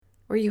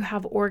where you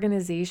have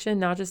organization,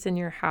 not just in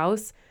your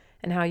house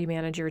and how you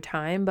manage your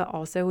time, but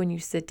also when you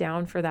sit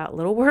down for that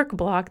little work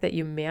block that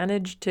you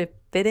manage to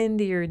fit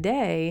into your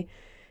day,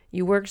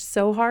 you worked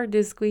so hard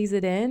to squeeze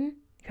it in,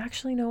 you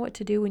actually know what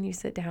to do when you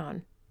sit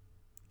down.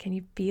 Can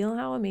you feel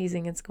how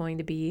amazing it's going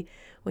to be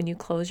when you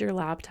close your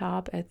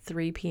laptop at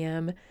 3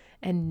 p.m.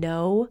 and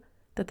know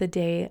that the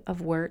day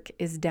of work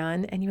is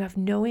done and you have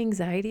no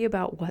anxiety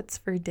about what's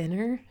for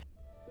dinner?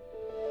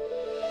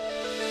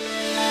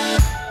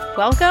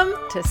 Welcome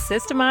to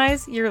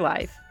Systemize Your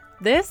Life.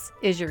 This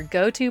is your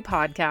go-to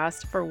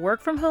podcast for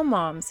work-from-home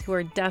moms who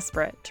are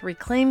desperate to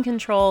reclaim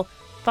control,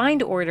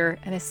 find order,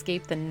 and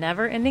escape the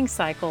never-ending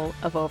cycle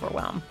of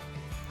overwhelm.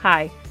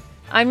 Hi,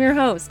 I'm your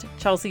host,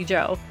 Chelsea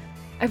Joe.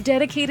 I've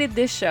dedicated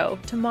this show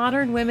to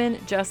modern women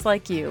just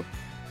like you,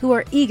 who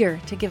are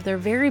eager to give their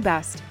very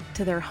best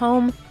to their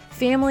home,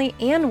 family,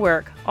 and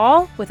work,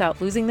 all without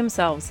losing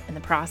themselves in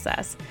the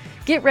process.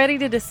 Get ready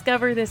to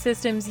discover the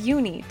systems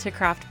you need to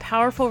craft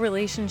powerful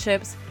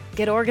relationships,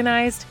 get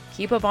organized,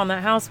 keep up on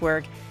that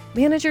housework,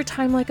 manage your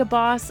time like a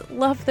boss,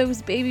 love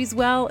those babies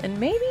well, and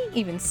maybe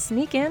even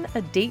sneak in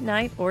a date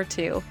night or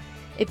two.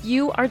 If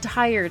you are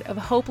tired of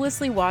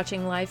hopelessly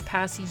watching life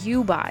pass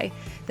you by,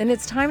 then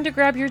it's time to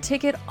grab your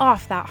ticket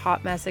off that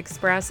hot mess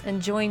express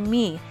and join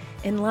me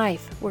in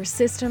life where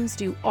systems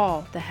do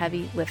all the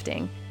heavy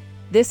lifting.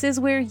 This is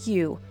where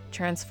you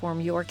transform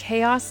your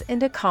chaos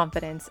into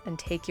confidence and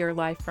take your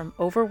life from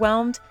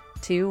overwhelmed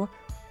to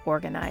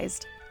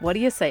organized. What do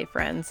you say,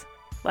 friends?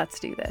 Let's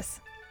do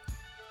this.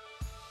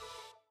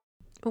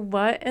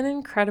 What an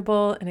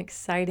incredible and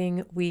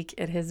exciting week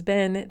it has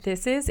been.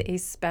 This is a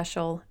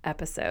special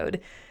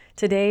episode.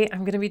 Today, I'm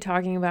going to be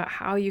talking about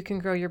how you can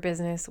grow your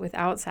business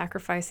without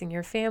sacrificing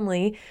your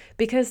family,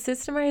 because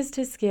Systemize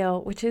to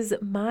Scale, which is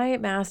my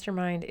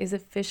mastermind, is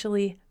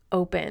officially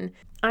open.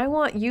 I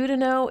want you to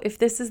know if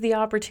this is the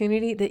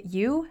opportunity that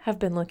you have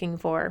been looking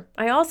for.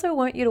 I also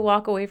want you to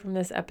walk away from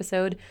this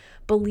episode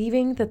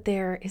believing that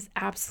there is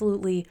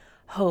absolutely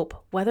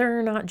hope. Whether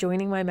or not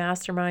joining my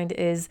mastermind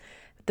is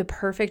the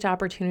perfect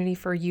opportunity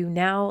for you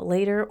now,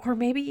 later, or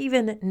maybe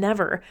even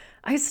never,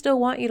 I still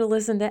want you to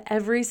listen to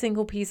every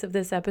single piece of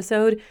this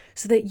episode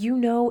so that you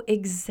know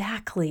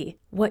exactly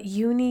what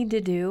you need to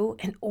do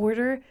in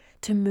order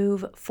to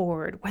move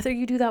forward, whether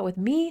you do that with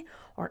me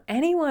or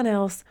anyone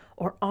else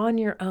or on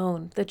your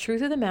own. The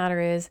truth of the matter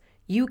is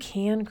you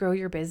can grow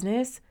your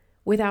business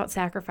without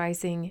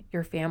sacrificing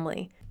your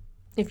family.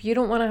 If you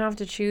don't want to have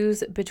to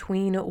choose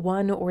between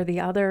one or the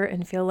other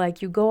and feel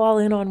like you go all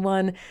in on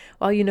one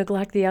while you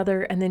neglect the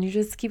other, and then you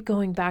just keep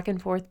going back and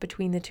forth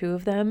between the two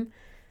of them,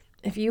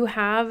 if you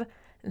have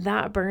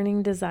that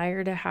burning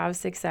desire to have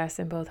success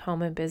in both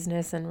home and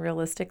business and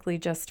realistically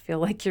just feel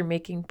like you're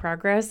making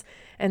progress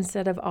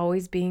instead of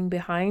always being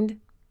behind,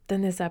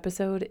 then this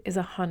episode is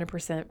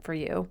 100% for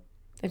you.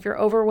 If you're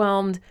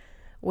overwhelmed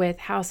with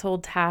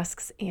household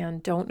tasks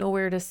and don't know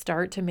where to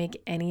start to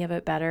make any of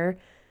it better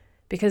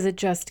because it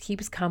just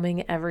keeps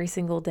coming every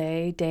single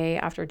day, day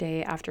after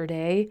day after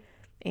day,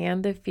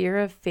 and the fear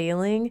of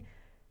failing,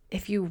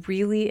 if you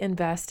really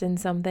invest in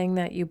something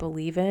that you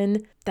believe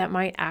in that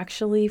might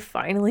actually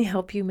finally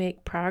help you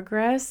make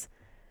progress,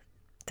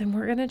 then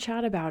we're going to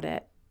chat about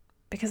it,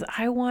 because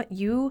I want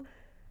you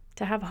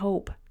to have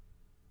hope.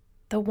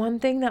 The one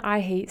thing that I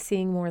hate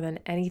seeing more than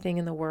anything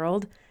in the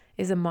world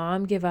is a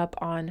mom give up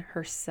on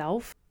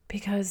herself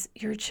because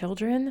your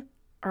children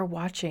are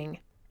watching.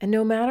 And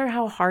no matter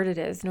how hard it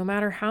is, no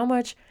matter how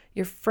much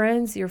your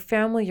friends, your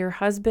family, your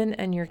husband,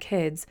 and your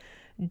kids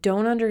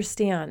don't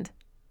understand,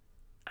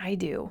 I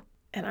do.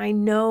 And I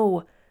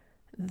know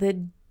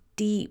the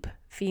deep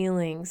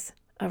feelings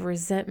of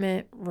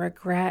resentment,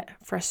 regret,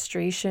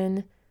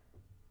 frustration,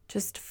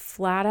 just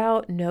flat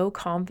out no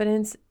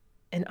confidence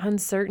and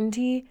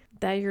uncertainty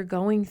that you're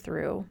going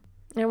through.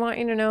 I want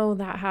you to know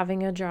that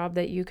having a job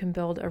that you can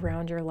build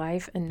around your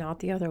life and not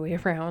the other way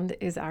around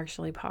is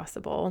actually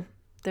possible.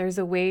 There's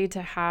a way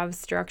to have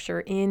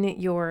structure in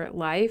your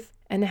life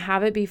and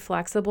have it be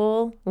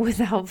flexible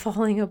without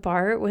falling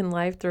apart when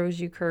life throws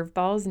you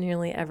curveballs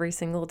nearly every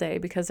single day,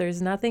 because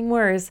there's nothing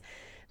worse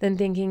than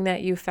thinking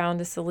that you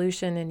found a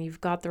solution and you've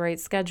got the right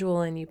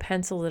schedule and you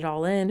penciled it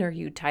all in, or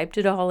you typed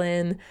it all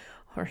in,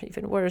 or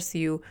even worse,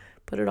 you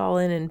put it all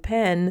in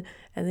pen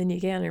and then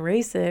you can't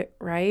erase it,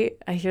 right?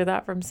 I hear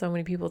that from so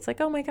many people. It's like,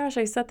 oh my gosh,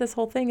 I set this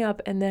whole thing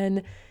up and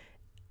then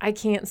I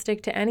can't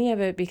stick to any of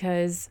it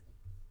because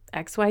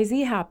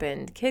XYZ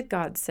happened, kid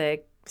got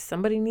sick,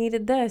 somebody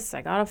needed this,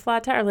 I got a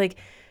flat tire. Like,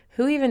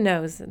 who even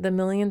knows the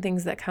million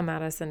things that come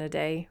at us in a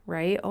day,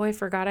 right? Oh, I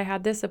forgot I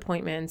had this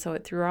appointment, so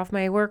it threw off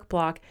my work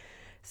block.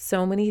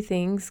 So many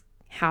things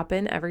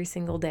happen every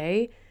single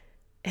day,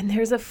 and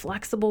there's a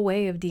flexible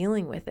way of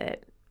dealing with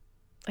it.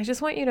 I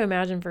just want you to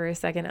imagine for a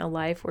second a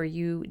life where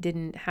you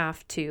didn't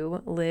have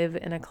to live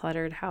in a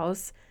cluttered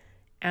house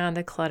and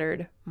a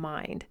cluttered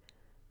mind.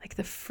 Like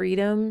the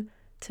freedom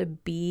to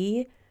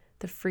be,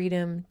 the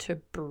freedom to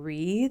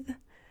breathe,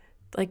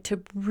 like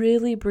to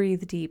really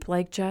breathe deep,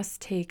 like just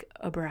take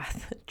a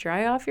breath,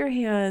 dry off your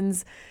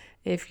hands.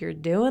 If you're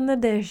doing the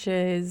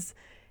dishes,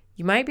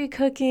 You might be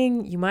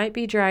cooking, you might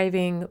be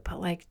driving, but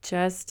like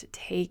just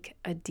take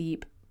a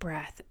deep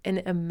breath and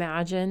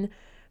imagine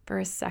for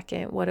a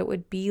second what it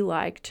would be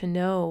like to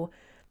know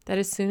that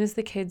as soon as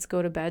the kids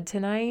go to bed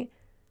tonight,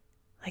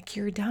 like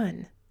you're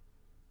done.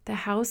 The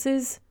house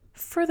is,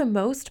 for the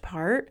most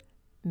part,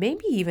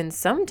 maybe even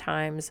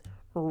sometimes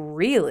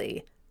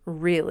really,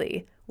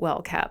 really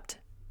well kept.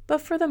 But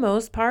for the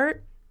most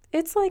part,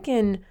 it's like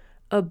in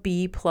a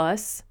B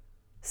plus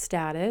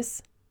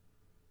status.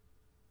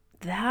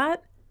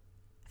 That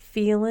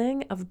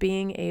feeling of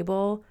being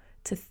able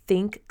to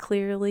think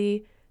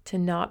clearly, to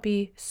not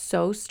be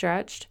so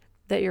stretched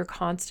that you're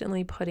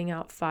constantly putting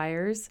out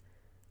fires,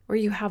 where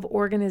you have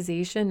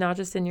organization, not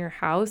just in your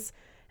house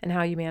and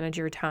how you manage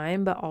your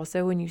time, but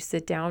also when you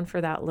sit down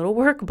for that little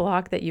work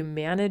block that you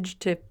manage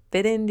to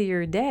fit into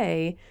your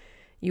day,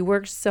 you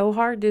worked so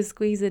hard to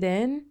squeeze it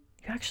in,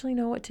 you actually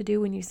know what to do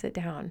when you sit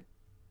down.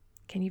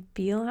 Can you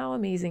feel how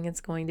amazing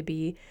it's going to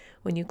be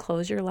when you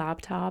close your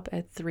laptop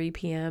at 3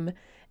 p.m.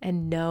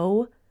 and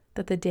know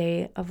that the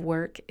day of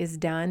work is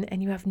done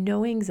and you have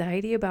no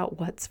anxiety about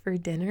what's for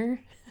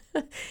dinner?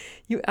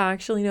 You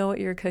actually know what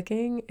you're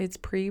cooking. It's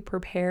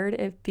pre-prepared.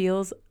 It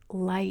feels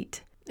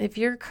light. If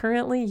you're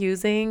currently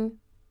using,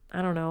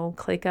 I don't know,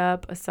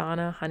 ClickUp,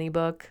 Asana,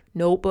 HoneyBook,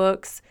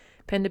 notebooks,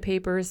 pen to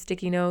paper,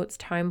 sticky notes,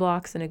 time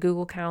blocks, and a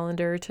Google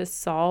Calendar to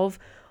solve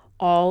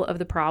all of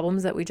the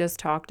problems that we just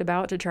talked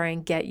about to try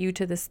and get you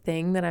to this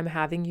thing that I'm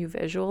having you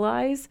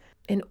visualize,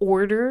 in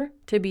order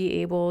to be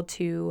able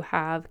to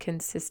have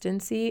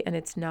consistency and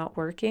it's not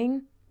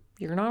working,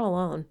 you're not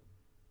alone.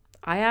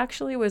 I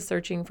actually was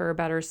searching for a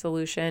better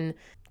solution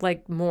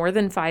like more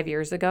than 5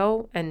 years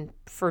ago, and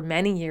for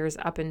many years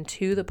up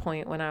into the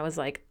point when I was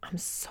like, I'm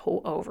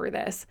so over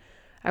this.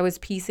 I was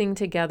piecing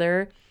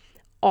together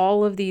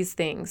all of these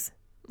things,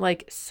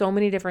 like so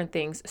many different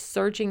things,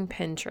 searching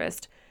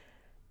Pinterest.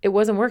 It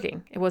wasn't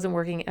working. It wasn't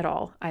working at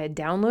all. I had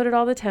downloaded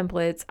all the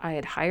templates. I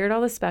had hired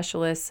all the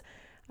specialists.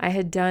 I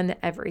had done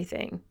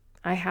everything.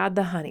 I had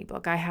the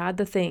HoneyBook. I had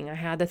the thing. I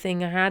had the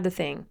thing. I had the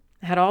thing.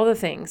 I had all the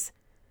things.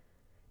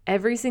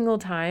 Every single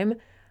time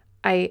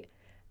I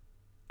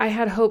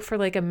had hope for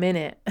like a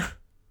minute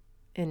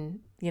in,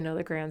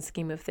 the grand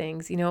scheme of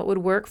things. It would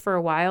work for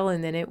a while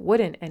and then it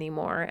wouldn't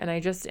anymore. And I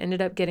just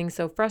ended up getting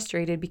so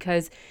frustrated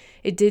because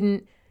it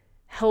didn't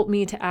help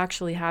me to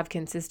actually have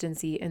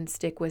consistency and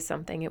stick with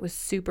something. It was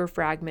super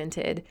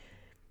fragmented.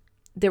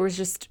 There was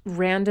just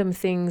random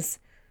things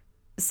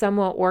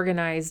somewhat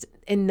organized,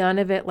 and none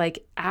of it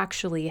like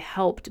actually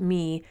helped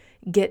me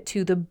get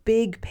to the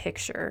big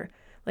picture.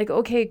 Like,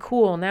 okay,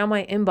 cool. Now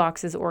my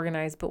inbox is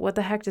organized, but what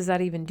the heck does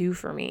that even do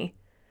for me?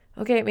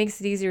 Okay, it makes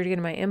it easier to get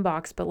in my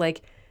inbox, but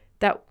like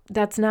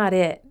that's not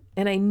it.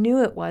 And I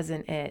knew it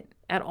wasn't it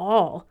at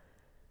all.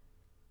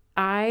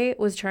 I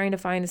was trying to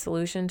find a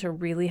solution to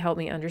really help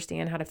me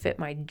understand how to fit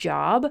my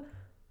job,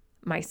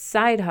 my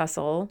side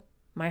hustle,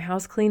 my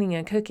house cleaning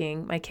and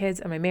cooking, my kids,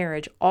 and my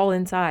marriage all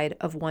inside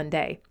of one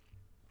day.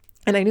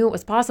 And I knew it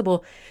was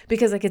possible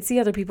because I could see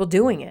other people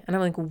doing it. And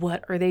I'm like,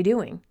 what are they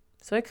doing?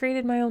 So I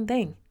created my own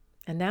thing.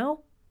 And now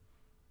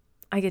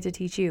I get to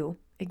teach you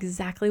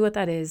exactly what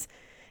that is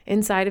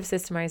inside of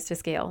Systemize to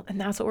Scale. And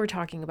that's what we're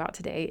talking about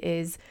today,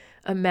 is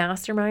a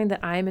mastermind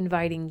that I'm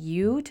inviting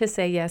you to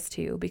say yes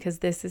to, because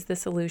this is the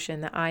solution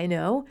that I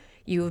know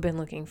you have been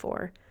looking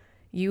for.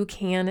 You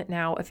can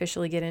now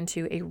officially get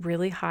into a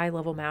really high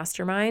level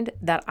mastermind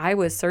that I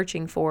was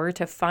searching for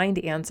to find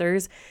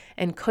answers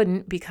and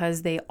couldn't,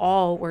 because they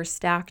all were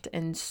stacked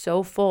and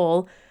so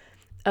full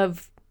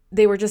of,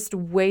 they were just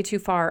way too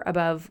far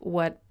above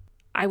what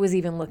I was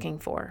even looking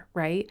for,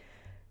 right?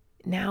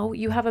 Now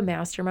you have a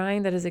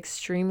mastermind that is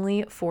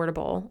extremely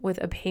affordable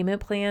with a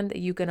payment plan that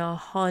you can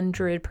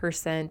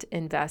 100%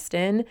 invest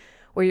in,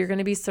 where you're going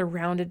to be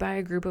surrounded by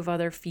a group of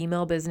other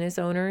female business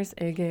owners,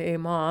 aka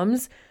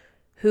moms,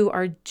 who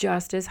are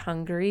just as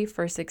hungry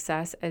for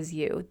success as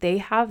you. They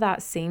have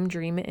that same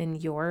dream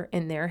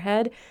in their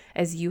head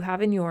as you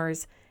have in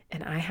yours,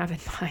 and I have in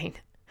mine.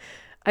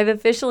 I've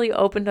officially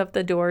opened up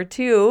the door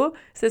to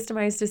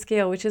Systemize to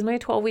Scale, which is my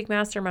 12-week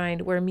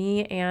mastermind where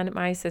me and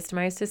my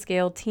Systemize to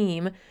Scale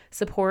team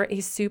support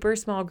a super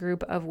small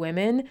group of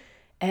women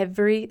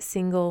every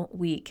single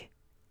week,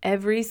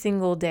 every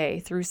single day,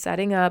 through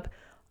setting up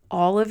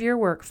all of your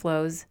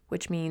workflows,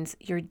 which means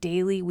your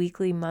daily,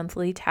 weekly,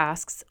 monthly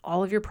tasks,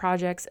 all of your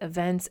projects,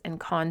 events, and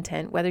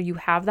content, whether you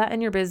have that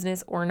in your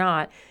business or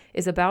not,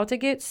 is about to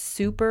get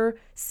super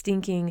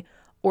stinking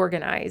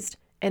organized.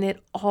 And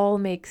it all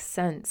makes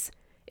sense.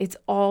 It's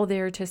all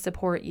there to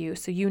support you,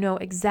 so you know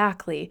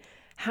exactly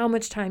how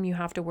much time you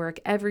have to work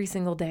every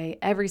single day,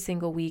 every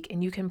single week,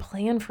 and you can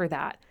plan for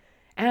that.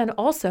 And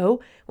also,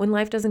 when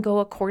life doesn't go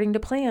according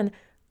to plan,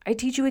 I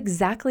teach you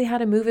exactly how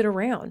to move it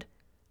around.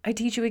 I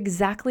teach you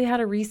exactly how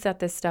to reset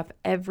this stuff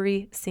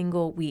every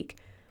single week.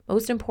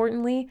 Most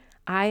importantly,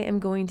 I am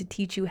going to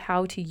teach you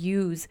how to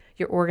use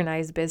your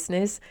organized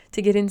business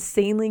to get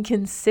insanely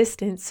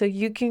consistent so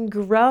you can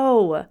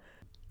grow.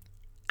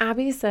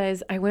 Abby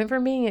says, I went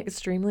from being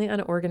extremely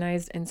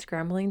unorganized and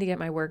scrambling to get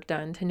my work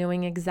done to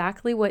knowing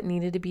exactly what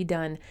needed to be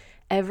done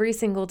every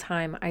single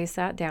time I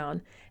sat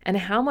down and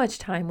how much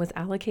time was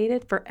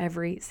allocated for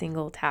every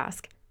single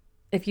task.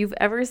 If you've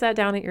ever sat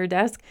down at your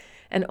desk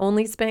and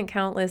only spent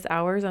countless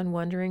hours on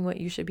wondering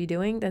what you should be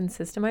doing, then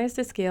Systemize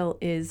to Scale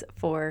is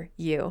for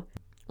you.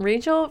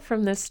 Rachel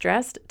from the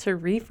Stressed to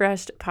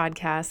Refreshed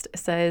podcast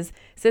says,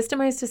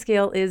 Systemize to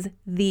Scale is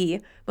the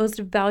most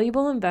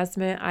valuable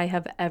investment I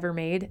have ever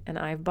made, and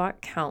I've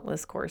bought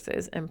countless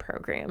courses and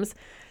programs.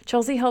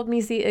 Chelsea helped me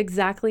see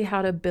exactly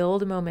how to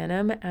build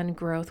momentum and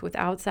growth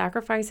without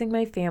sacrificing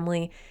my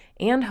family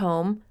and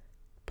home,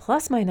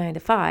 plus my 9 to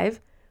 5.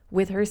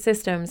 With her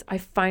systems, I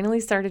finally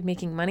started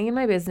making money in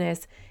my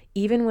business,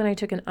 even when I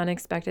took an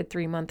unexpected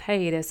 3-month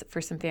hiatus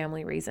for some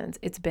family reasons.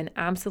 It's been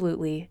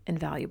absolutely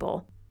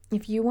invaluable.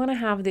 If you want to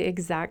have the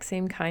exact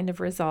same kind of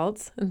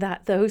results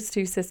that those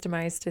 2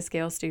 Systemize to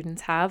Scale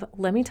students have,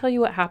 let me tell you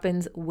what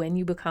happens when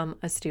you become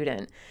a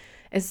student.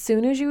 As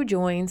soon as you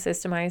join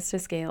Systemize to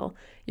Scale,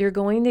 you're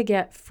going to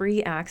get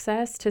free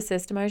access to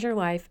Systemize Your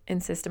Life and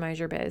Systemize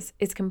Your Biz.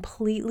 It's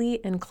completely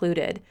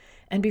included.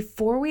 And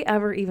before we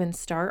ever even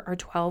start our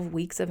 12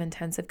 weeks of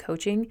intensive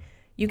coaching,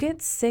 you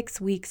get 6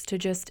 weeks to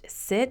just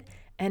sit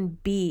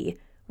and be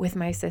with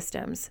my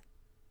systems.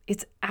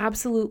 It's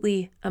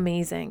absolutely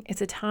amazing.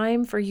 It's a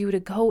time for you to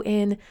go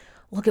in,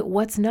 look at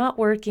what's not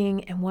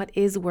working and what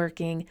is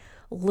working,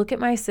 look at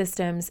my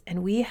systems,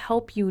 and we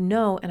help you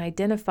know and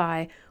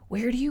identify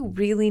where do you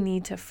really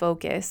need to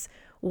focus?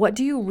 What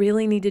do you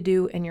really need to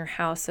do in your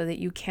house so that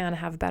you can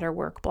have better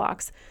work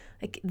blocks?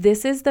 Like,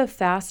 this is the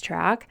fast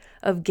track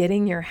of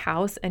getting your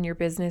house and your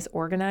business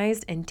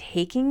organized, and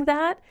taking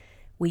that,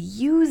 we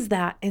use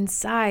that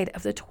inside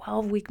of the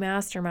 12-week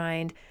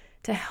mastermind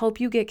to help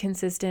you get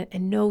consistent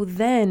and know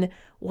then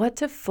what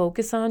to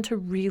focus on to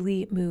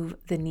really move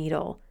the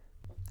needle.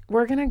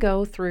 We're going to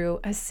go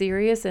through a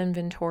serious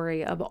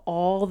inventory of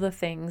all the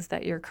things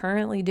that you're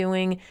currently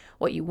doing,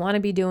 what you want to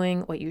be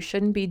doing, what you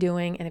shouldn't be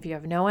doing. And if you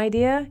have no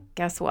idea,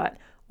 guess what?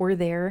 We're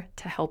there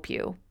to help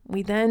you.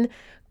 We then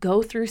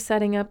go through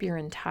setting up your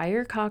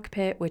entire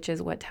cockpit, which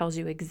is what tells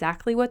you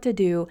exactly what to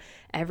do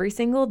every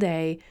single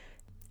day.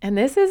 And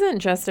this isn't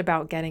just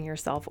about getting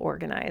yourself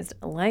organized.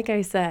 Like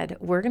I said,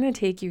 we're going to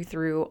take you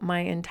through my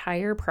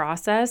entire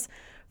process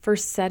for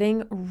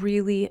setting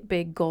really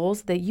big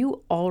goals that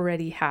you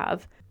already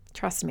have.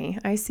 Trust me,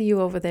 I see you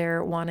over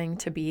there wanting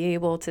to be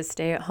able to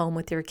stay at home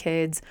with your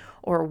kids,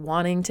 or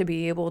wanting to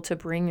be able to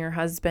bring your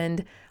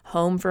husband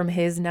home from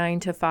his 9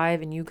 to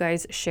 5 and you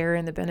guys share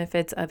in the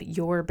benefits of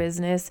your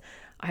business.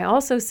 I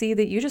also see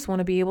that you just want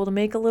to be able to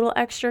make a little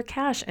extra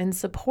cash and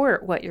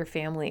support what your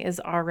family is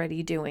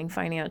already doing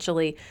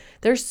financially.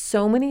 There's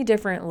so many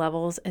different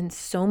levels and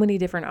so many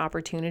different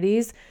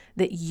opportunities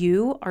that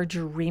you are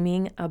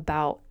dreaming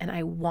about. And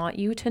I want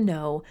you to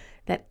know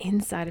that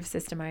inside of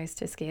Systemize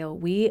to Scale,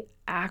 we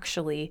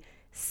actually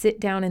sit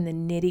down in the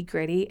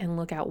nitty-gritty and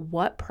look at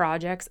what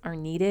projects are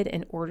needed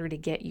in order to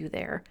get you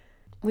there.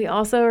 We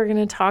also are going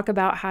to talk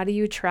about how do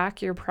you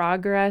track your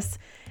progress,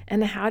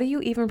 and how do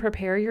you even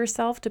prepare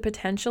yourself to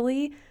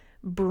potentially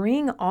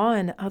bring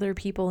on other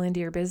people into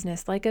your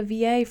business, like a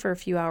VA for a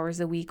few hours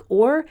a week,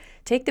 or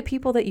take the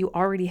people that you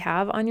already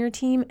have on your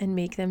team and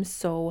make them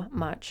so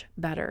much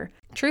better.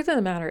 Truth of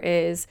the matter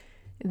is,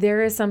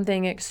 there is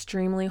something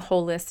extremely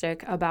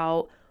holistic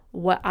about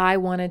what I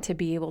wanted to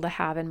be able to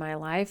have in my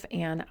life,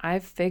 and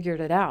I've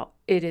figured it out.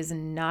 It is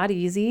not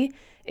easy.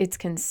 It's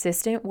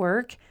consistent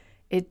work.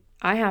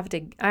 I have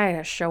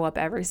to show up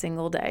every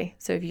single day.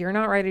 So if you're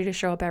not ready to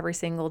show up every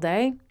single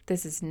day,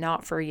 this is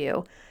not for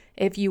you.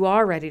 If you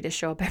are ready to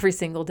show up every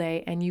single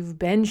day and you've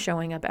been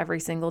showing up every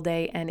single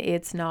day and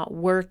it's not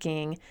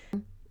working,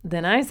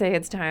 then I say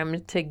it's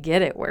time to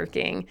get it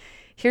working.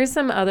 Here's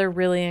some other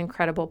really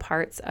incredible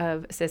parts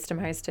of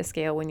Systemize to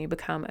Scale when you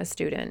become a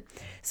student.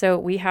 So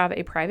we have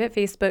a private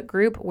Facebook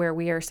group where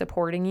we are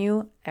supporting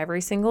you every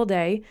single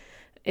day.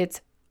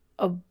 It's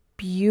a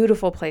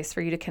beautiful place for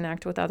you to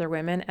connect with other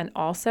women. And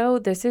also,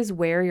 this is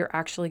where you're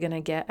actually going to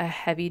get a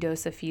heavy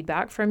dose of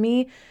feedback from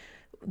me.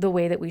 The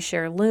way that we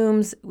share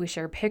looms, we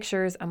share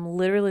pictures. I'm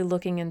literally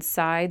looking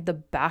inside the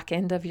back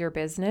end of your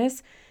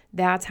business.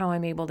 That's how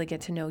I'm able to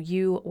get to know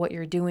you, what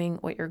you're doing,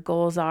 what your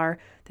goals are.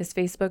 This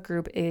Facebook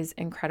group is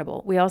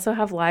incredible. We also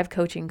have live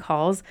coaching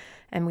calls,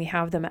 and we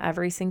have them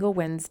every single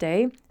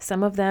Wednesday.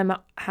 Some of them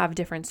have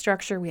different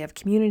structure. We have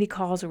community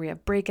calls where we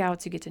have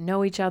breakouts. You get to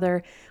know each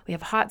other. We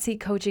have hot seat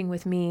coaching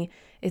with me.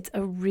 It's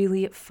a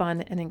really fun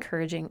and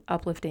encouraging,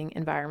 uplifting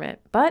environment.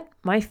 But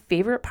my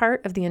favorite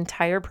part of the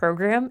entire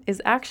program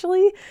is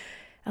actually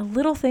a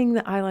little thing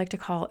that I like to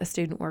call a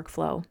student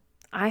workflow.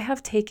 I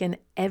have taken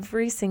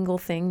every single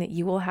thing that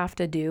you will have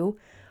to do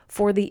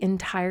for the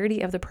entirety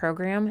of the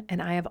program,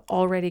 and I have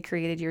already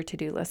created your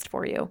to-do list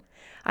for you.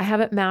 I have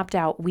it mapped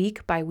out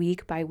week by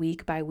week by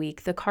week by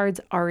week. The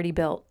card's already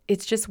built.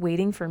 It's just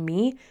waiting for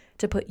me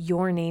to put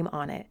your name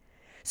on it.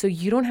 So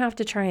you don't have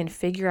to try and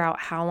figure out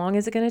how long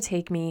is it going to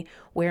take me?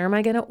 Where am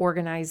I going to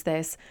organize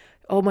this?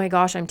 oh my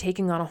gosh, I'm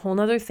taking on a whole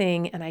nother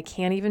thing and I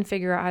can't even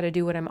figure out how to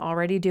do what I'm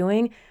already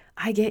doing.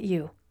 I get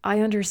you. I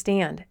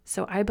understand.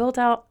 So I built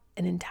out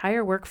an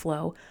entire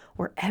workflow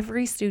where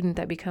every student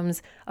that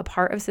becomes a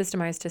part of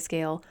Systemize to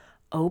Scale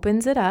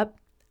opens it up.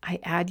 I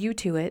add you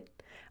to it.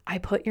 I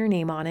put your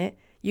name on it.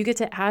 You get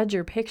to add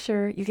your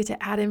picture. You get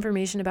to add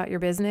information about your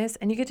business,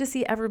 and you get to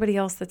see everybody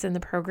else that's in the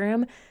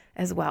program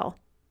as well.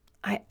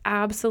 I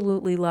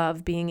absolutely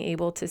love being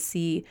able to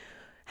see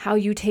how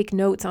you take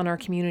notes on our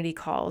community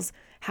calls,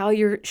 how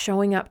you're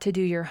showing up to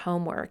do your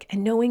homework,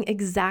 and knowing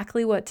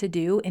exactly what to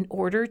do in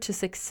order to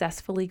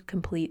successfully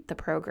complete the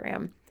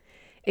program.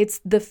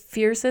 It's the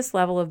fiercest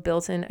level of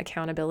built-in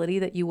accountability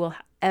that you will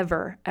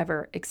ever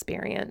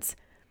experience.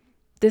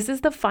 This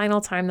is the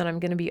final time that I'm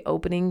going to be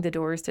opening the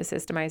doors to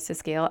Systemize to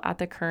Scale at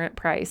the current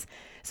price.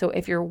 So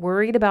if you're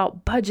worried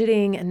about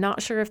budgeting and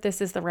not sure if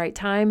this is the right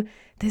time,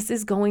 this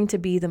is going to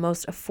be the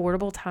most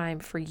affordable time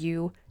for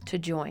you to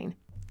join.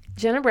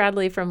 Jenna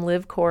Bradley from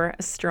Live Core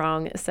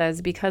Strong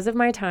says, because of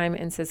my time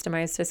in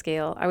Systemize to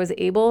Scale, I was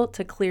able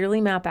to clearly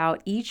map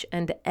out each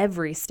and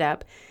every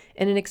step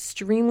in an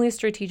extremely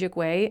strategic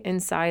way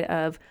inside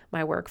of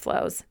my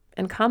workflows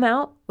and come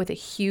out with a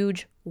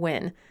huge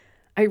win.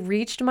 I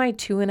reached my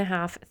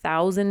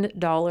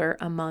 $2,500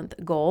 a month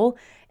goal,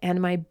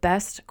 and my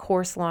best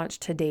course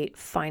launch to date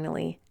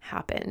finally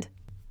happened.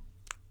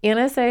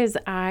 Anna says,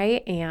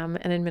 I am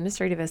an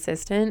administrative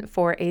assistant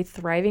for a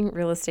thriving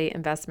real estate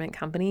investment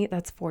company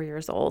that's 4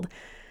 years old.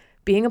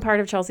 Being a part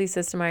of Chelsea's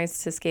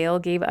Systemize to Scale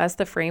gave us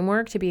the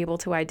framework to be able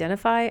to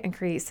identify and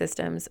create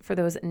systems for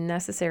those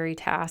necessary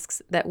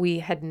tasks that we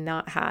had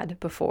not had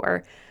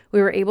before.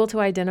 We were able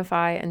to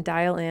identify and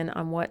dial in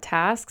on what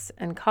tasks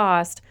and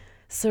cost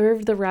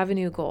served the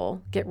revenue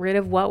goal, get rid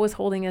of what was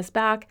holding us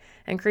back,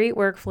 and create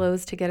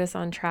workflows to get us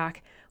on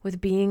track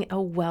with being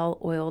a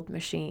well-oiled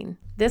machine.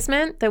 This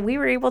meant that we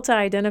were able to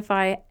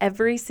identify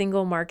every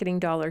single marketing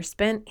dollar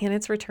spent and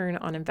its return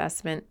on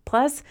investment.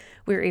 Plus,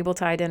 we were able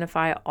to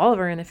identify all of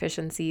our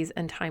inefficiencies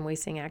and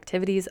time-wasting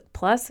activities,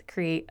 plus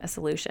create a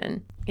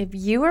solution. If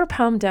you are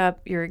pumped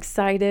up, you're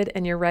excited,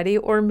 and you're ready,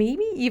 or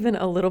maybe even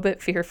a little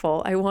bit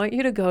fearful, I want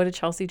you to go to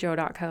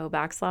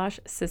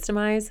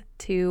chelseajoe.co/systemize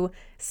to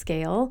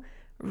scale.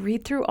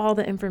 Read through all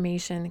the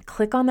information,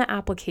 click on the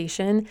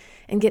application,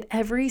 and get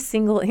every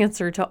single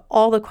answer to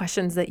all the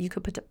questions that you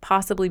could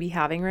possibly be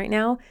having right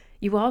now.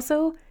 You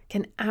also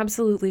can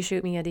absolutely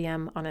shoot me a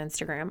DM on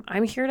Instagram.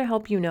 I'm here to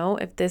help you know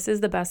if this is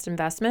the best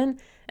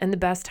investment and the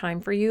best time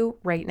for you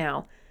right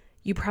now.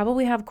 You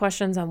probably have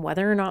questions on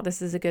whether or not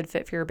this is a good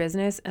fit for your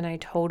business, and I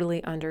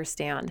totally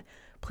understand.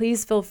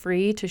 Please feel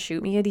free to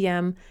shoot me a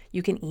DM.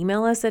 You can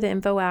email us at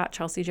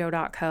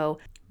info@chelseajoe.co,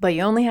 but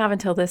you only have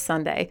until this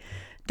Sunday.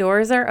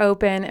 Doors are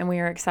open and we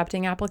are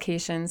accepting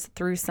applications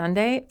through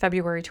Sunday,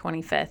 February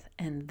 25th.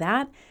 And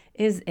that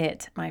is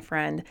it, my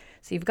friend.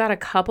 So you've got a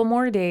couple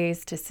more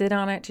days to sit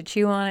on it, to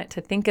chew on it,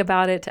 to think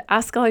about it, to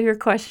ask all your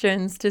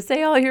questions, to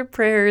say all your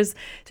prayers,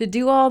 to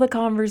do all the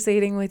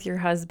conversating with your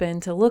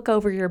husband, to look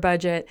over your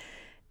budget,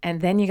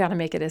 and then you got to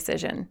make a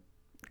decision.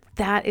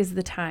 That is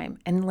the time.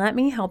 And let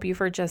me help you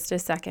for just a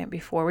second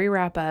before we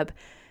wrap up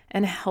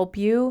and help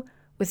you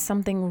with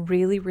something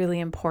really, really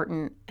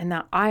important and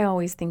that I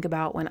always think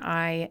about when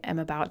I am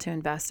about to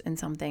invest in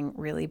something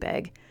really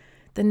big.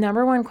 The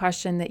number one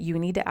question that you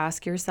need to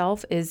ask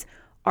yourself is,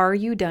 are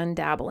you done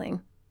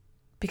dabbling?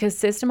 Because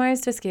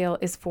Systemize to Scale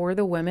is for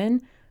the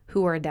women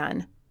who are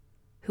done,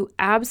 who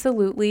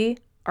absolutely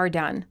are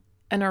done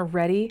and are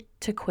ready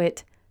to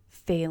quit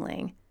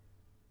failing,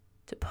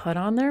 to put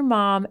on their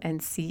mom and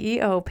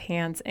CEO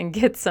pants and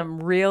get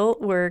some real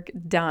work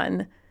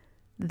done.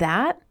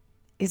 That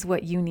is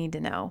what you need to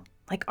know.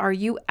 Like, are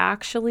you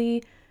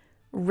actually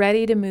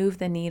ready to move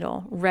the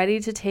needle,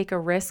 ready to take a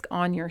risk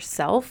on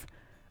yourself?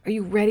 Are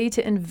you ready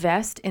to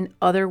invest in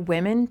other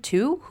women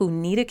too, who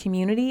need a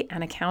community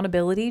and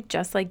accountability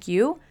just like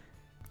you?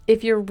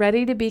 If you're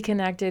ready to be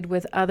connected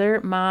with other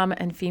mom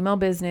and female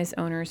business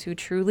owners who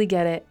truly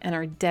get it and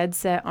are dead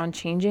set on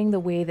changing the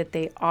way that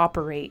they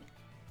operate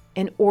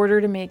in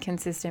order to make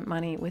consistent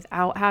money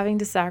without having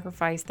to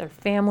sacrifice their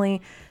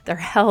family, their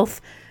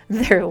health,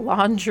 their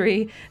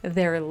laundry,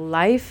 their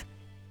life,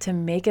 to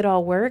make it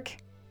all work,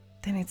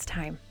 then it's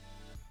time.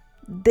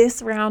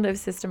 This round of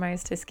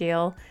Systemize to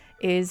Scale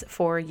is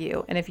for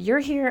you. And if you're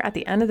here at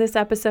the end of this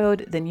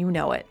episode, then you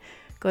know it.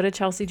 Go to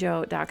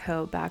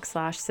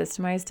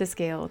chelseajoe.co/systemize to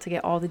scale to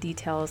get all the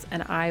details.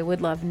 And I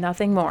would love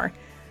nothing more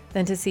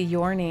than to see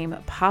your name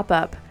pop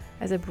up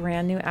as a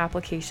brand new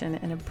application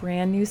and a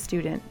brand new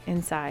student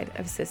inside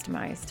of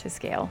Systemize to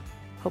Scale.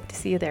 Hope to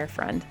see you there,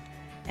 friend.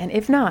 And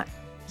if not,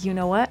 you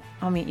know what?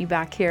 I'll meet you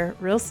back here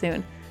real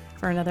soon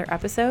for another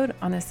episode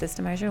on the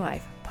Systemize Your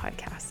Life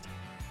podcast.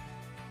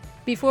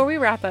 Before we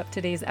wrap up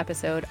today's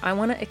episode, I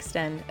want to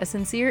extend a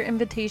sincere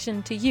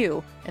invitation to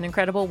you, an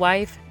incredible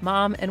wife,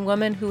 mom, and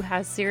woman who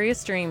has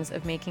serious dreams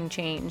of making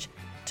change,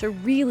 to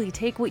really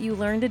take what you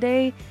learned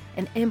today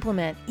and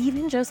implement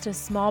even just a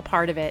small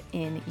part of it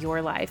in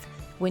your life.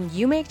 When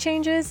you make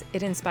changes,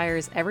 it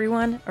inspires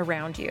everyone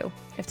around you.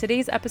 If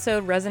today's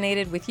episode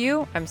resonated with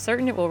you, I'm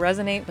certain it will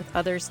resonate with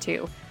others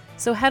too.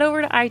 So head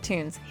over to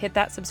iTunes, hit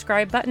that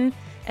subscribe button,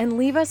 and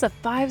leave us a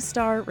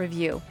 5-star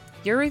review.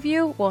 Your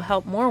review will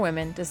help more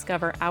women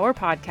discover our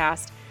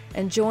podcast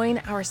and join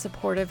our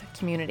supportive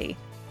community.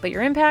 But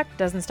your impact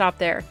doesn't stop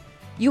there.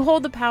 You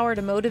hold the power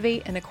to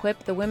motivate and equip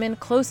the women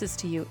closest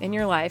to you in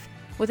your life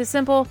with a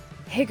simple,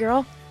 "Hey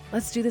girl,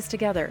 let's do this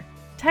together."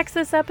 Text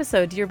this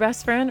episode to your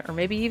best friend or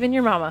maybe even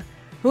your mama.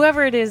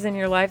 Whoever it is in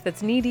your life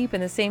that's knee-deep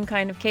in the same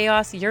kind of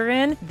chaos you're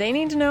in, they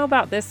need to know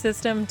about this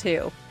system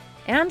too.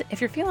 And if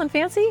you're feeling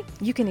fancy,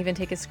 you can even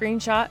take a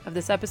screenshot of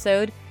this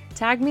episode,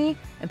 tag me,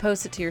 and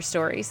post it to your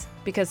stories.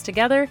 Because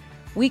together,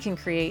 we can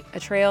create a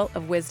trail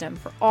of wisdom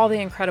for all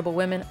the incredible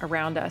women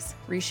around us,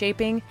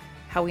 reshaping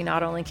how we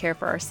not only care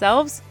for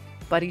ourselves,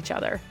 but each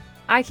other.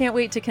 I can't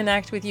wait to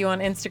connect with you on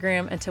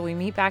Instagram until we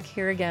meet back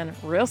here again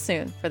real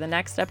soon for the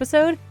next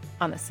episode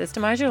on the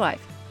Systemize Your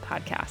Life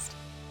podcast.